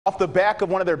Off the back of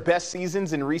one of their best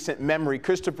seasons in recent memory,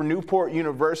 Christopher Newport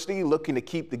University looking to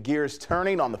keep the gears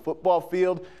turning on the football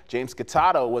field. James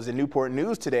Catato was in Newport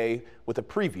News today with a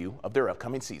preview of their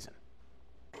upcoming season.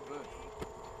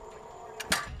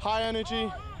 High energy,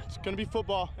 it's going to be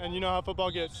football, and you know how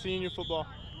football gets, CNU football.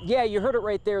 Yeah, you heard it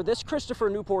right there. This Christopher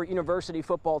Newport University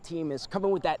football team is coming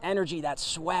with that energy, that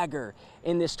swagger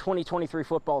in this 2023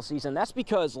 football season. That's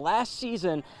because last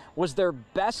season was their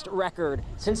best record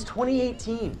since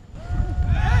 2018.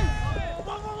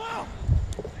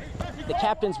 The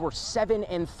captains were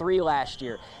 7-3 last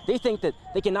year. They think that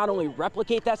they can not only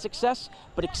replicate that success,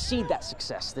 but exceed that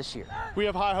success this year. We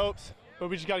have high hopes, but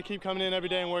we just got to keep coming in every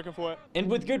day and working for it. And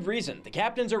with good reason. The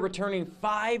captains are returning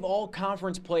 5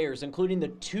 all-conference players, including the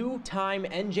 2-time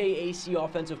NJAC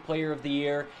Offensive Player of the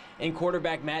Year and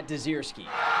quarterback Matt Dezierski.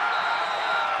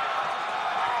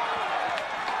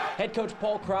 Head coach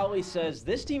Paul Crowley says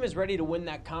this team is ready to win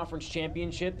that conference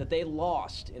championship that they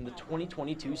lost in the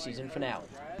 2022 season finale.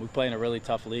 We play in a really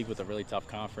tough league with a really tough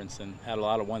conference and had a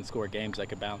lot of one-score games that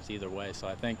could bounce either way. So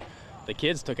I think the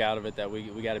kids took out of it that we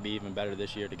got to be even better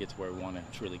this year to get to where we want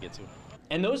to truly get to.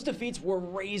 And those defeats were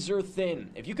razor thin.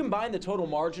 If you combine the total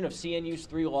margin of CNU's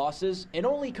 3 losses, it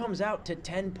only comes out to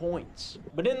 10 points.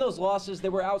 But in those losses, they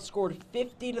were outscored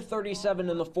 50-37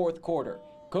 in the 4th quarter.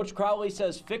 Coach Crowley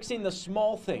says fixing the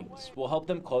small things will help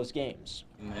them close games.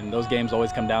 And those games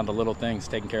always come down to little things,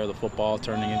 taking care of the football,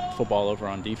 turning football over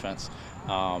on defense.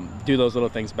 Do those little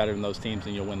things better than those teams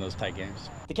and you'll win those tight games.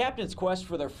 The captains' quest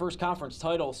for their first conference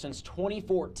title since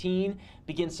 2014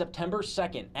 begins September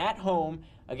 2nd at home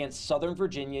against Southern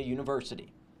Virginia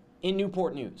University. In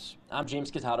Newport News, I'm James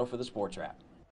Catato for the Sports Wrap.